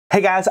Hey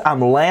guys,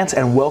 I'm Lance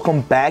and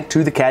welcome back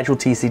to the Casual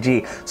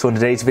TCG. So in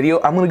today's video,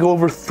 I'm going to go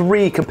over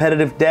 3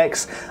 competitive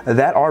decks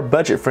that are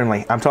budget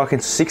friendly. I'm talking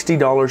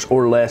 $60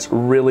 or less,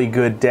 really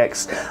good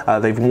decks.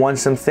 They've won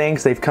some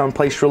things, they've come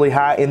placed really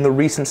high in the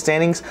recent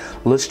standings.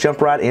 Let's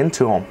jump right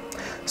into them.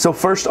 So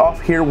first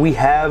off here we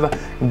have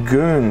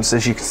Goons.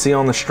 As you can see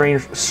on the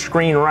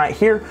screen right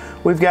here,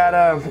 we've got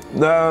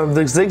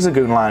the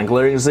Zigzagoon line,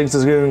 Galarian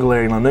Zigzagoon,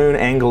 Galarian Linoone,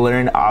 and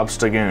Galarian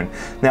Obstagoon.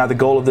 Now the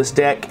goal of this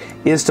deck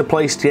is to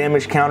place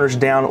damage counters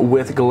down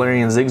with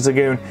Galarian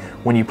Zigzagoon.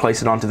 When you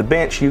place it onto the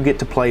bench, you get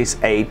to place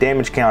a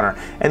damage counter.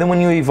 And then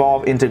when you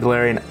evolve into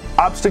Galarian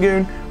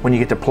Obstagoon, when you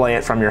get to play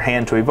it from your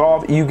hand to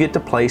evolve, you get to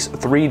place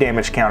 3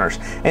 damage counters.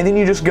 And then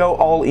you just go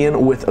all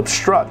in with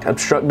Obstruct.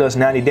 Obstruct does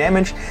 90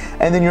 damage,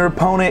 and then your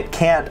opponent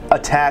can't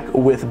attack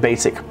with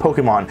basic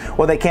Pokemon.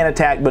 Well, they can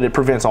attack, but it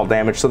prevents all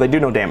damage, so they do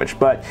no damage.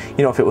 But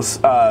you know, if it was,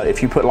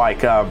 if you put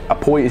like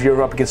if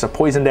you're up against a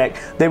poison deck,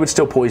 they would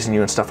still poison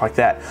you and stuff like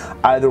that.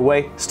 Either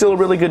way, still a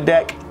really good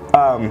deck.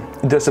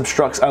 This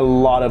obstructs a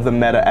lot of the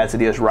meta as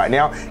it is right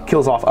now,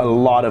 kills off a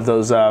lot of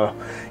those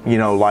you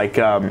know, like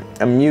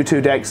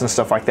Mewtwo decks and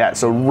stuff like that,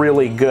 so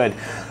really good.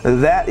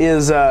 That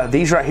is,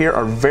 these right here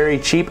are very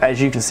cheap.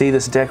 As you can see,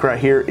 this deck right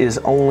here is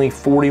only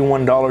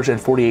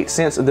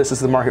 $41.48. This is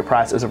the market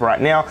price as of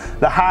right now.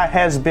 The high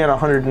has been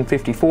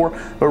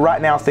 $154, but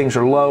right now things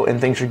are low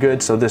and things are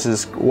good, so this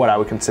is what I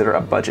would consider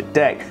a budget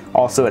deck.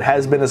 Also, it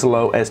has been as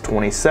low as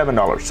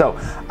 $27. So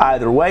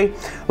either way,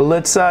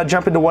 let's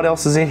jump into what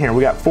else is in here.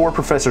 We got 4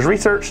 Professor's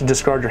Research,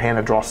 discard your hand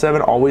and draw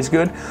 7, always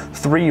good.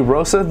 3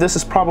 Rosa. This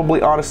is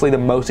probably honestly the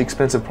most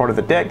expensive part of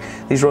the deck.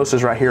 These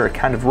Rosas right here are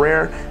kind of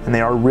rare and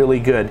they are really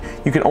good.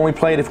 You can only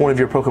play it if one of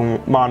your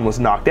Pokemon was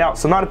knocked out,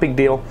 so not a big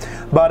deal.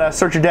 But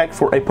search your deck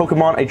for a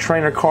Pokemon, a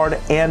trainer card,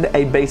 and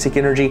a basic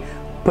energy.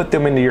 Put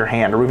them into your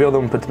hand, or reveal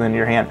them and put them into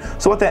your hand.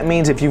 So what that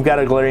means, if you've got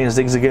a Galarian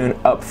Zigzagoon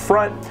up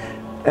front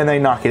and they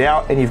knock it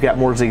out and you've got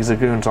more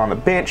Zigzagoons on the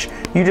bench,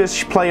 you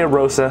just play a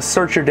Rosa,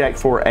 search your deck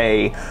for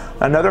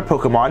another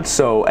Pokemon,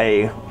 so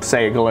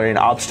say a Galarian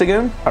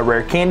Obstagoon, a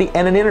rare candy,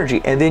 and an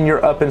energy, and then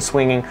you're up and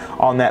swinging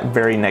on that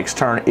very next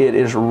turn. It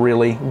is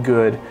really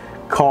good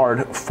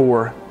card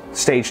for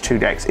stage 2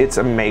 decks. It's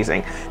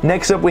amazing.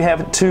 Next up we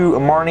have 2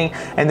 Marnie,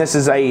 and this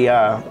is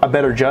a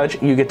better judge.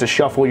 You get to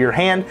shuffle your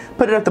hand,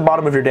 put it at the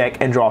bottom of your deck,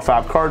 and draw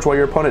 5 cards, while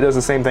your opponent does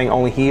the same thing,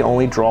 only he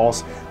only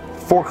draws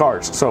 4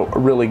 cards, so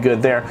really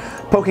good there.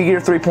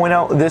 Pokegear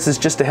 3.0, this is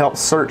just to help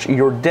search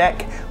your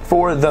deck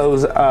for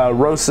those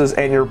Rosas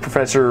and your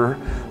Professor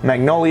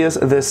Magnolias.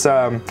 This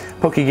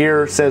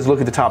Pokegear says look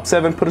at the top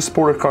 7, put a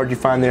supporter card you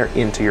find there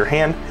into your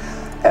hand.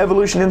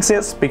 Evolution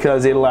Incense,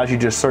 because it allows you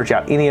to just search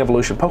out any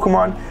evolution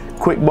Pokemon.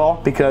 Quick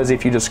Ball, because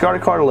if you discard a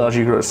card, it allows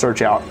you to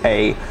search out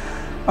a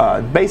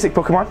basic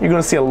Pokemon. You're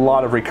going to see a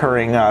lot of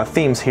recurring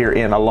themes here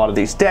in a lot of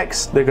these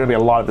decks. There are going to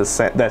be a lot of this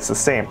that's the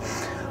same.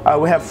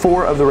 We have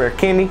 4 of the rare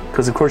candy,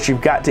 because of course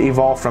you've got to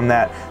evolve from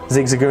that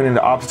Zigzagoon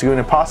into Obstagoon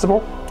if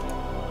possible.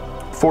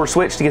 4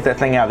 switch to get that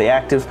thing out of the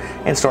active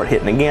and start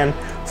hitting again.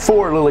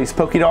 4 Lily's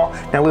Pokédoll.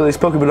 Now Lily's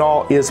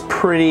Pokédoll is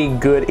pretty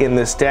good in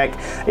this deck.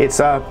 It's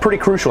pretty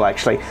crucial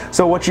actually.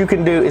 So what you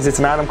can do is, it's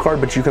an item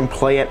card, but you can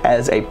play it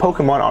as a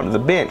Pokemon onto the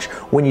bench.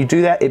 When you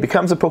do that, it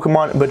becomes a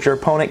Pokemon, but your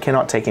opponent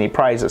cannot take any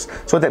prizes.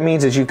 So what that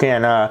means is you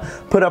can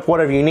put up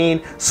whatever you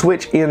need,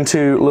 switch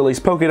into Lily's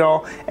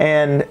Pokédoll,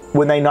 and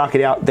when they knock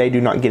it out, they do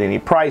not get any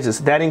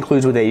prizes. That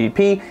includes with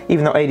ADP.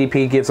 Even though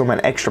ADP gives them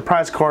an extra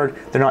prize card,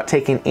 they're not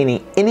taking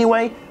any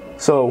anyway.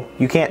 So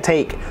you can't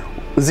take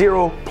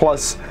 0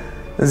 plus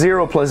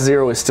 0 plus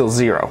 0 is still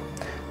 0.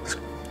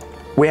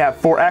 We have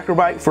 4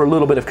 Acrobite for a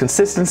little bit of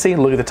consistency.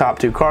 Look at the top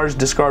 2 cards,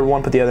 discard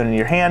 1, put the other in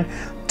your hand.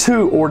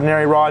 2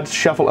 Ordinary Rods,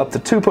 shuffle up to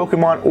 2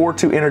 Pokemon or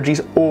 2 energies,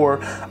 or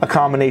a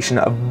combination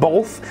of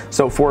both.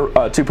 So for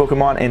 2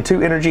 Pokemon and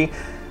 2 energy,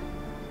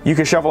 you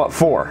can shuffle up 2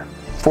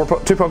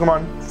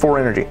 Pokemon, 4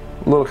 energy.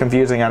 A little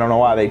confusing, I don't know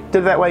why they did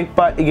it that way,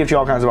 but it gives you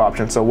all kinds of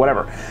options, so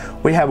whatever.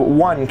 We have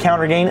 1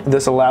 Counter Gain.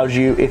 This allows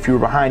you, if you're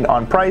behind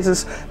on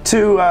prizes,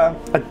 to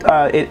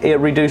it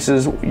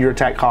reduces your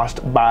attack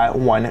cost by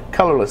 1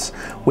 colorless.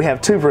 We have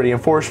 2 Viridian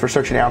Force for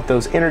searching out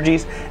those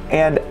energies,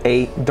 and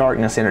a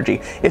Darkness energy.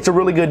 It's a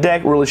really good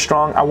deck, really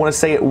strong. I want to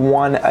say it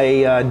won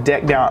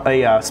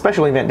a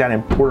special event down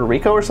in Puerto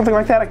Rico or something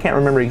like that. I can't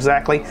remember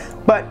exactly,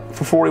 but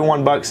for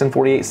 41 bucks and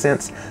 48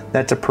 cents,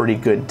 that's a pretty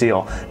good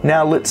deal.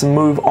 Now let's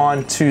move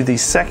on to the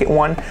second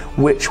one,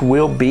 which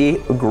will be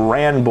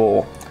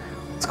Granbull.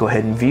 Let's go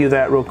ahead and view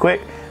that real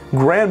quick.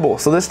 Granbull.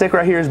 So this deck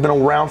right here has been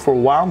around for a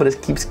while, but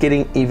it keeps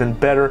getting even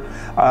better.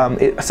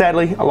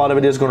 Sadly, a lot of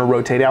it is going to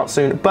rotate out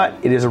soon, but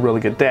it is a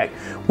really good deck.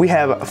 We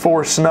have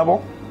 4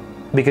 Snubbull.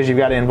 because you've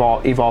got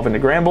to evolve into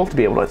Granbull to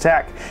be able to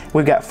attack.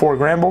 We've got 4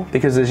 Granbull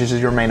because this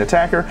is your main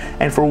attacker,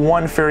 and for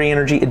 1 Fairy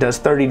Energy it does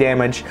 30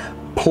 damage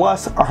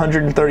plus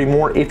 130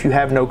 more if you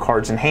have no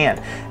cards in hand.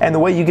 And the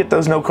way you get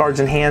those no cards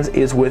in hands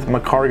is with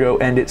Magcargo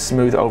and its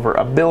Smooth Over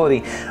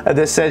ability.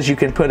 This says you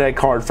can put a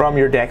card from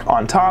your deck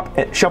on top,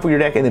 shuffle your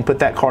deck, and then put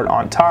that card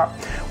on top.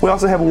 We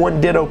also have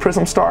 1 Ditto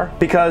Prism Star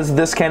because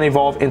this can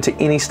evolve into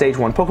any stage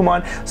 1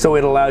 Pokemon, so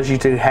it allows you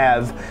to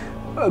have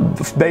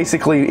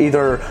basically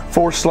either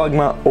 4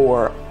 Slugma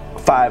or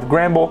 5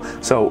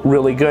 Granbull, so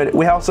really good.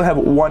 We also have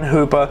 1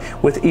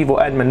 Hoopa with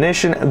Evil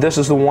Admonition. This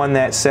is the one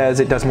that says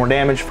it does more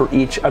damage for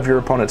each of your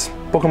opponent's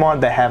Pokemon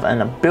that have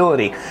an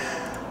ability.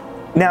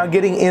 Now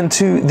getting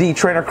into the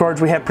trainer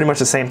cards, we have pretty much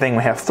the same thing.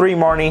 We have 3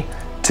 Marnie,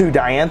 2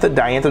 Diantha.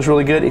 Diantha's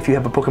really good if you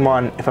have a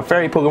Pokemon, if a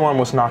Fairy Pokemon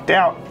was knocked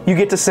out, you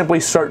get to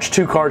simply search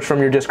 2 cards from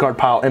your discard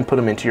pile and put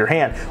them into your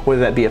hand, whether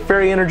that be a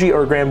Fairy Energy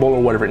or a Granbull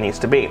or whatever it needs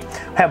to be.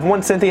 Have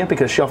 1 Cynthia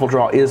because Shuffle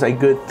Draw is a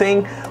good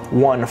thing.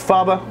 1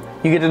 Faba.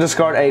 You get to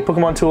discard a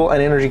Pokemon Tool,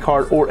 an energy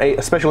card, or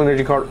a special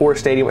energy card, or a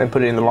stadium and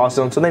put it in the Lost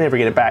Zone, so they never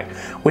get it back.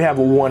 We have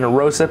 1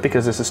 Rosa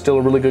because this is still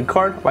a really good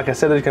card. Like I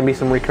said, there's going to be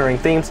some recurring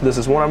themes. This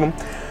is one of them.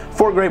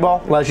 4 Great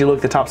Ball allows you to look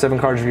at the top 7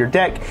 cards of your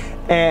deck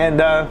and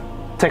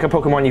take a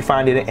Pokemon you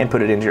find in it and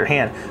put it into your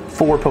hand.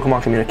 4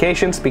 Pokemon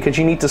Communications because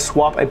you need to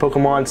swap a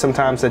Pokemon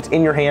sometimes that's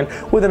in your hand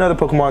with another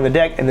Pokemon in the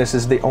deck, and this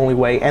is the only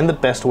way and the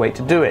best way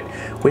to do it.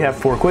 We have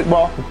 4 Quick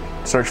Ball.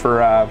 Search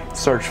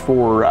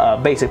for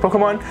basic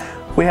Pokemon.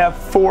 We have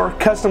 4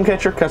 Custom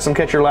Catcher. Custom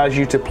Catcher allows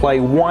you to play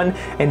 1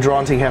 and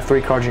draw until you have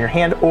 3 cards in your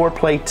hand, or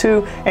play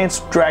 2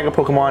 and drag a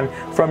Pokemon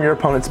from your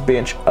opponent's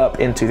bench up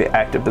into the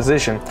active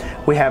position.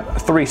 We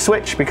have 3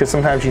 Switch because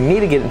sometimes you need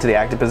to get into the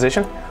active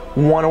position.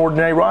 1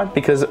 Ordinary Rod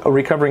because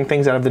recovering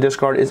things out of the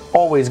discard is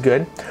always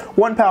good.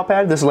 1 Pal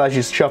Pad. This allows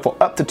you to shuffle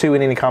up to 2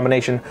 in any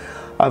combination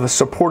of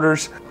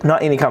supporters,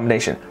 not any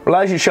combination.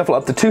 Allows you to shuffle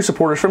up to 2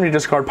 supporters from your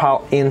discard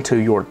pile into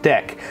your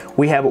deck.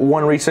 We have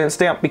 1 Reset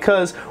Stamp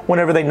because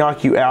whenever they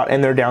knock you out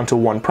and they're down to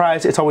 1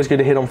 prize, it's always good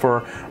to hit them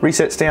for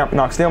Reset Stamp,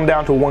 knocks them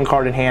down to 1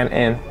 card in hand,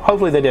 and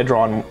hopefully they dead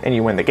draw and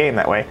you win the game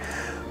that way.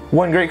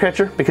 1 Great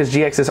Catcher because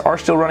GXs are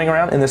still running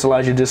around, and this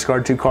allows you to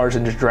discard 2 cards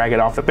and just drag it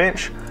off the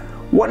bench.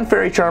 1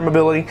 Fairy Charm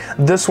ability.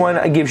 This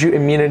one gives you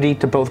immunity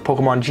to both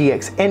Pokemon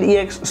GX and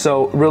EX,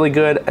 so really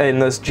good in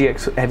this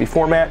GX heavy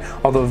format,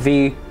 although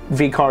V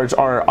cards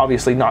are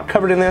obviously not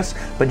covered in this,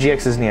 but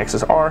GXs and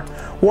EXs are.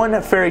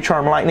 1 Fairy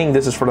Charm Lightning.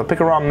 This is for the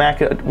Pikarom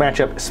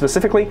matchup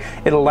specifically.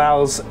 It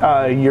allows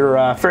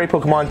your Fairy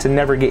Pokemon to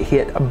never get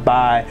hit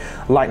by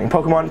Lightning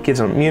Pokemon, gives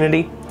them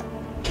immunity.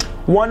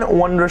 1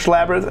 Wondrous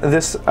Labyrinth.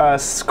 This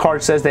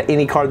card says that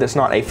any card that's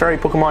not a Fairy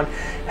Pokemon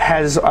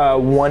has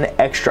 1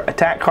 extra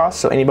attack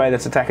cost, so anybody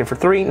that's attacking for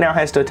 3 now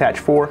has to attach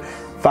 4,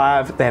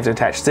 5, they have to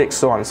attach 6,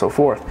 so on and so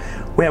forth.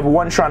 We have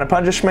 1 Shrine of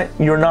Punishment.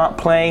 You're not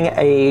playing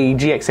a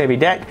GX heavy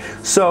deck,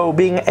 so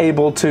being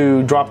able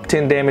to drop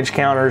 10 damage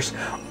counters,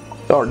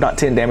 or not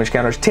 10 damage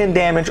counters, 10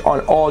 damage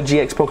on all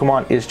GX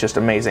Pokemon is just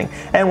amazing.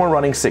 And we're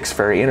running 6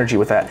 Fairy Energy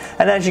with that.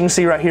 And as you can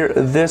see right here,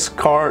 this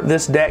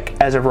deck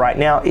as of right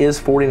now is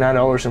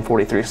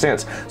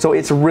 $49.43. So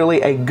it's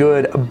really a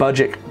good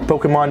budget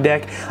Pokemon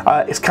deck.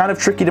 It's kind of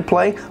tricky to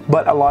play,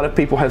 but a lot of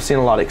people have seen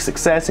a lot of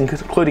success,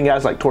 including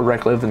guys like Tord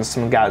Rekliv and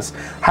some guys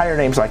higher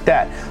names like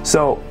that.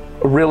 So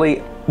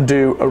really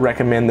do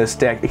recommend this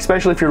deck,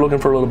 especially if you're looking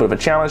for a little bit of a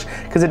challenge,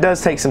 because it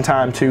does take some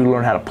time to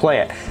learn how to play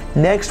it.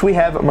 Next we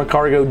have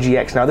Magcargo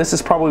GX. Now this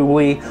is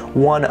probably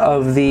one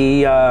of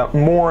the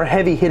more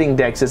heavy hitting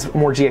decks. It's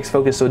more GX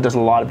focused, so it does a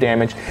lot of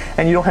damage,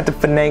 and you don't have to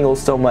finagle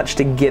so much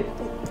to get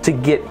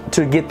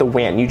the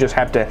win. You just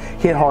have to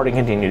hit hard and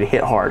continue to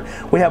hit hard.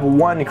 We have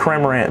 1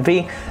 Cramorant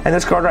V, and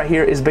this card right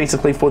here is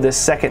basically for this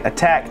second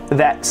attack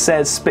that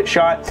says Spit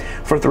Shot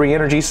for 3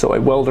 energy, so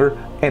a welder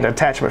and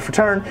attachment for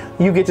turn.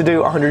 You get to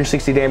do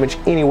 160 damage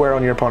anywhere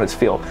on your opponent's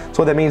field. So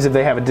what that means, if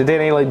they have a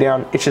Dedenne laid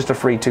down, it's just a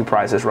free 2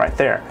 prizes right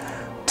there.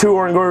 2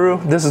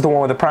 Oranguru. This is the one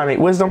with the Primate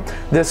Wisdom.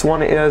 This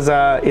one is,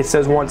 it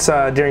says once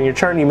during your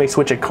turn, you may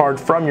switch a card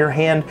from your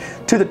hand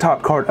to the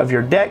top card of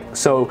your deck.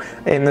 So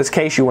in this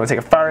case, you want to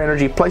take a Fire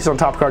Energy, place it on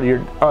top card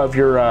of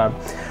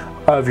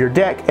your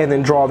deck, and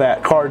then draw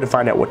that card to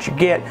find out what you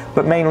get.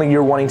 But mainly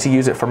you're wanting to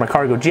use it for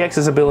Magcargo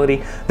GX's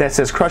ability that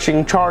says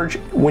Crushing Charge.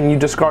 When you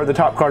discard the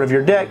top card of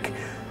your deck,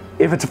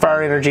 if it's a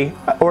Fire Energy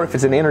or if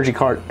it's an energy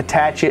card,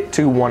 attach it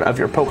to one of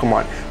your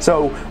Pokemon.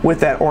 So with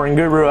that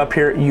Oranguru up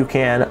here, you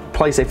can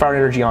place a Fire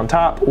Energy on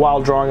top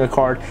while drawing a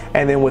card,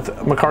 and then with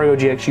Magcargo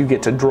GX you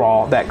get to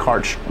draw that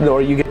card,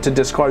 or you get to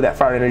discard that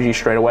Fire Energy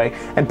straight away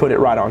and put it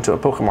right onto a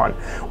Pokemon.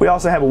 We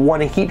also have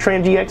 1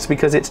 Heatran GX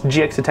because its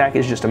GX attack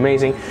is just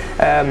amazing.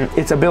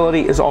 Its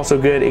ability is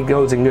also good. It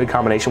goes in good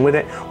combination with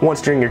it.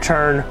 Once during your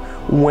turn,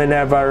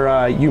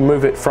 whenever you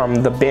move it from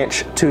the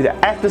bench to the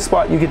active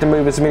spot, you get to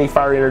move as many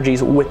Fire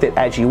Energies with it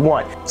as you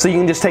want. So you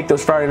can just take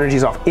those Fire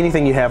Energies off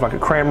anything you have, like a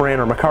Cramorant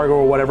or Magcargo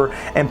or whatever,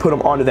 and put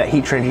them onto that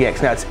Heatran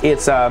GX. Now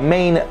its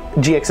main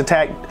GX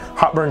attack,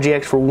 Hot Burn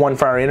GX for 1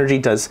 Fire Energy,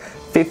 does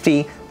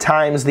 50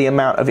 times the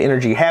amount of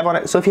energy you have on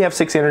it. So if you have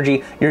 6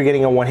 energy, you're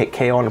getting a one-hit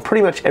KO on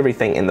pretty much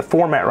everything in the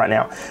format right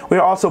now. We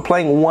are also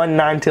playing one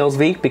Ninetales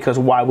V, because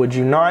why would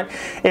you not?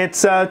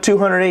 It's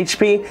 200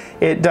 HP.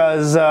 It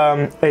does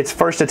its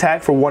first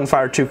attack for 1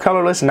 fire, 2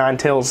 colorless,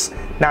 Ninetailed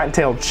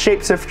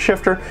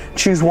Shapeshifter.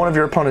 Choose one of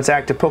your opponent's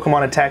active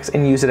Pokemon attacks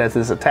and use it as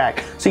this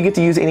attack. So you get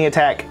to use any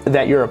attack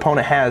that your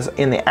opponent has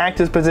in the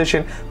active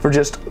position for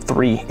just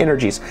 3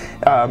 energies.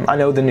 I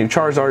know the new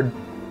Charizard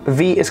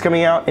V is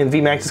coming out and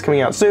VMAX is coming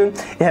out soon.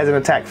 It has an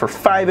attack for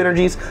 5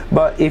 energies,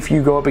 but if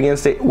you go up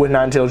against it with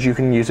Ninetales, you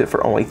can use it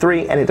for only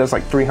 3, and it does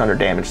like 300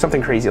 damage,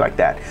 something crazy like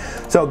that.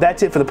 So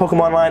that's it for the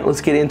Pokemon line.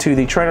 Let's get into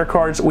the trainer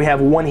cards. We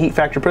have 1 Heat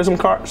Factor Prism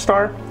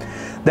Star.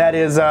 That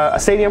is a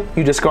Stadium.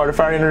 You discard a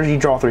fire energy,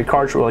 draw 3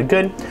 cards, really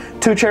good.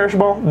 2 Cherish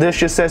Ball. This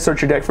just says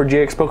search your deck for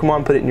GX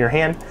Pokemon, put it in your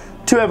hand.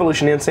 2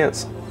 Evolution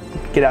Incense.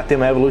 Get out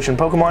them Evolution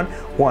Pokemon.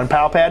 1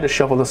 Pal Pad to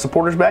shuffle the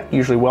supporters back,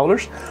 usually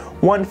Welders.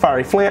 1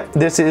 Fiery Flint.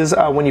 This is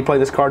when you play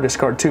this card,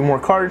 discard 2 more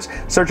cards.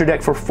 Search your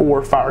deck for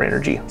 4 fire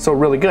energy. So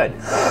really good.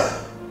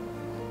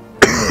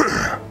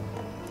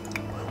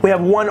 We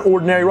have 1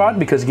 Ordinary Rod,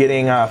 because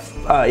getting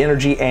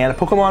energy and a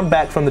Pokemon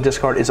back from the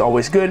discard is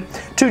always good.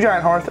 2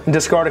 Giant Hearth,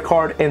 discard a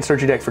card and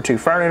search your deck for 2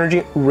 fire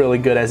energy, really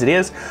good as it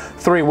is.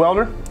 3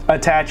 Welder,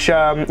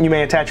 you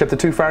may attach up to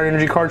 2 fire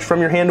energy cards from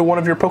your hand to one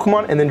of your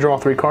Pokemon and then draw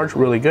 3 cards,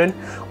 really good.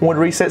 1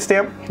 Reset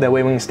Stamp, that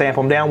way we can stamp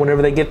them down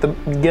whenever they get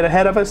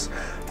ahead of us.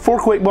 4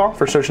 Quick Ball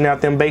for searching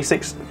out them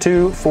basics.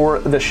 2 for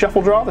the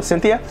Shuffle Draw, the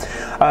Cynthia.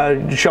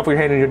 Shuffle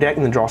your hand in your deck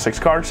and then draw 6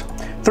 cards.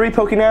 3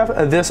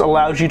 Pokénav, this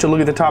allows you to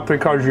look at the top 3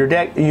 cards of your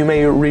deck. You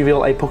may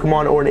reveal a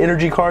Pokemon or an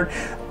energy card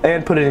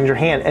and put it in your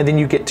hand, and then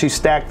you get to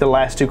stack the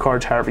last 2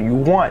 cards however you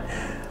want.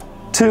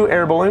 2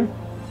 Air Balloon.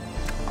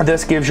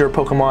 This gives your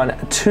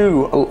Pokemon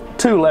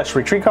 2 less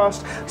retreat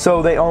cost,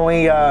 so they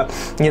only,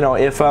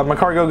 if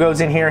Magcargo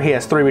goes in here, he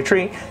has 3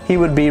 retreat, he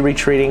would be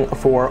retreating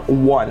for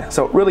 1.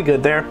 So really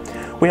good there.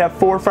 We have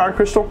 4 Fire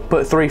Crystal,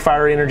 put 3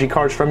 fire energy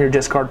cards from your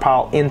discard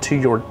pile into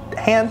your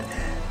hand.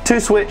 2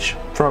 Switch,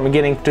 from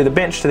getting to the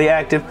bench to the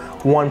active.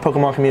 1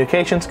 Pokemon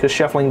Communications, because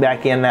shuffling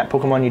back in that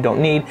Pokemon you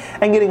don't need,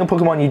 and getting a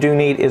Pokemon you do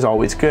need is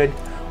always good.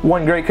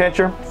 1 Great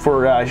Catcher,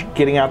 for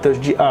getting out those,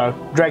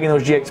 dragging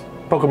those GX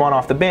Pokemon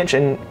off the bench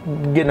and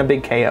getting a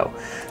big KO.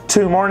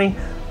 2 Marnie,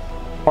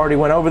 already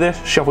went over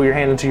this. Shuffle your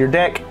hand into your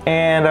deck,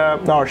 and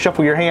or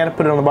shuffle your hand,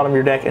 put it on the bottom of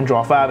your deck, and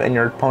draw 5, and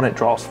your opponent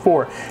draws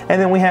 4.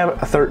 And then we have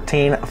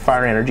 13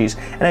 fire energies.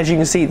 And as you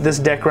can see, this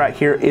deck right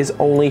here is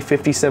only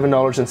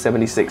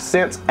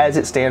 $57.76 as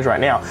it stands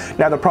right now.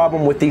 Now the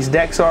problem with these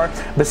decks are,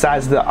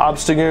 besides the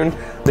Obstagoon,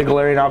 the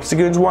Galarian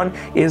Obstagoons one,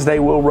 is they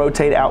will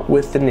rotate out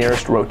with the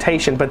nearest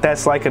rotation, but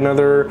that's like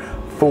another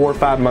 4 or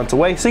 5 months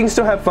away, so you can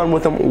still have fun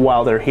with them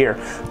while they're here.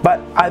 But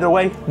either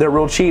way, they're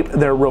real cheap,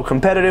 they're real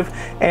competitive,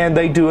 and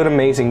they do an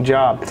amazing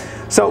job.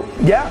 So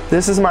yeah,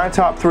 this is my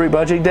top 3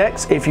 budget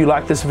decks. If you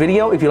like this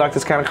video, if you like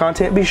this kind of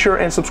content, be sure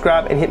and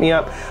subscribe and hit me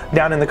up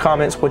down in the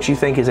comments what you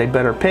think is a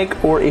better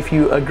pick, or if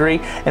you agree,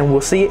 and we'll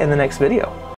see you in the next video.